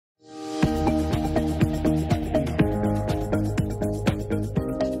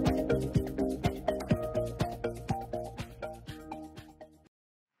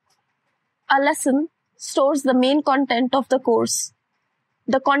A lesson stores the main content of the course.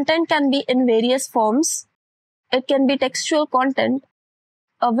 The content can be in various forms. It can be textual content,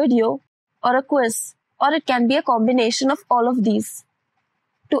 a video, or a quiz, or it can be a combination of all of these.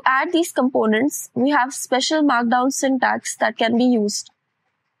 To add these components, we have special markdown syntax that can be used.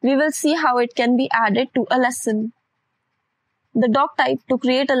 We will see how it can be added to a lesson. The doc type to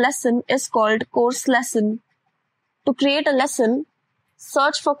create a lesson is called course lesson. To create a lesson,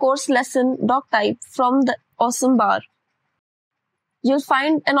 search for course lesson doc type from the awesome bar. You'll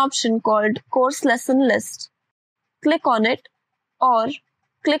find an option called course lesson list. Click on it or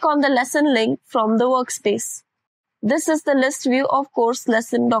click on the lesson link from the workspace. This is the list view of course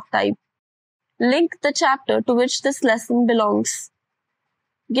lesson doc type. Link the chapter to which this lesson belongs.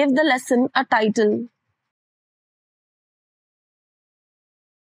 Give the lesson a title.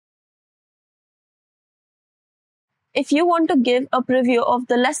 If you want to give a preview of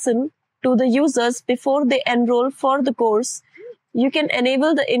the lesson to the users before they enroll for the course, you can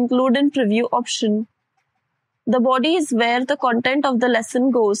enable the Include in Preview option. The body is where the content of the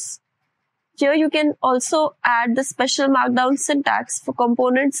lesson goes. Here you can also add the special markdown syntax for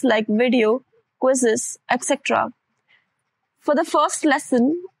components like video, quizzes, etc. For the first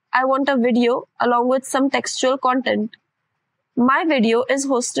lesson, I want a video along with some textual content. My video is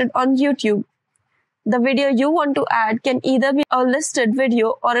hosted on YouTube. The video you want to add can either be a listed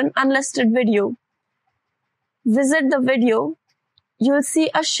video or an unlisted video. Visit the video. You'll see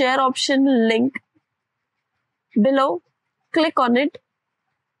a share option link below. Click on it.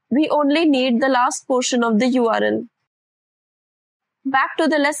 We only need the last portion of the URL. Back to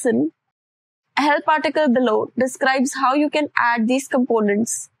the lesson. A help article below describes how you can add these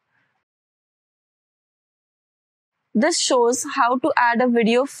components. This shows how to add a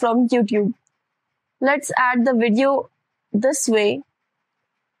video from YouTube. Let's add the video this way.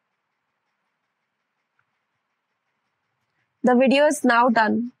 The video is now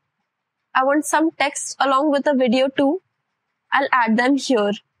done. I want some text along with the video too. I'll add them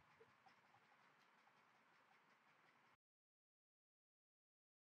here.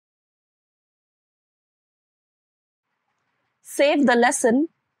 Save the lesson.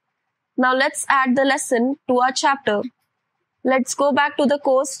 Now let's add the lesson to our chapter. Let's go back to the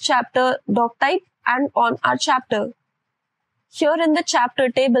course chapter doc type and on our chapter. Here in the chapter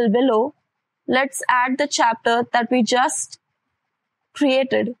table below, let's add the chapter that we just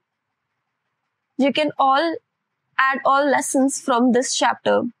created. You can add all lessons from this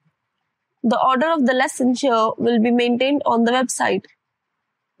chapter. The order of the lesson here will be maintained on the website.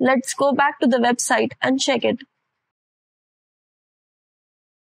 Let's go back to the website and check it.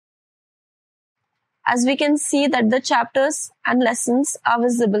 As we can see that the chapters and lessons are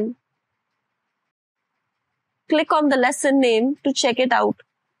visible. Click on the lesson name to check it out.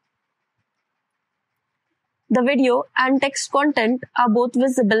 The video and text content are both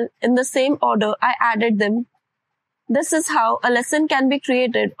visible in the same order I added them. This is how a lesson can be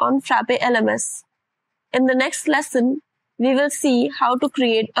created on Frappe LMS. In the next lesson, we will see how to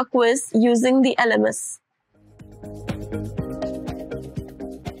create a quiz using the LMS.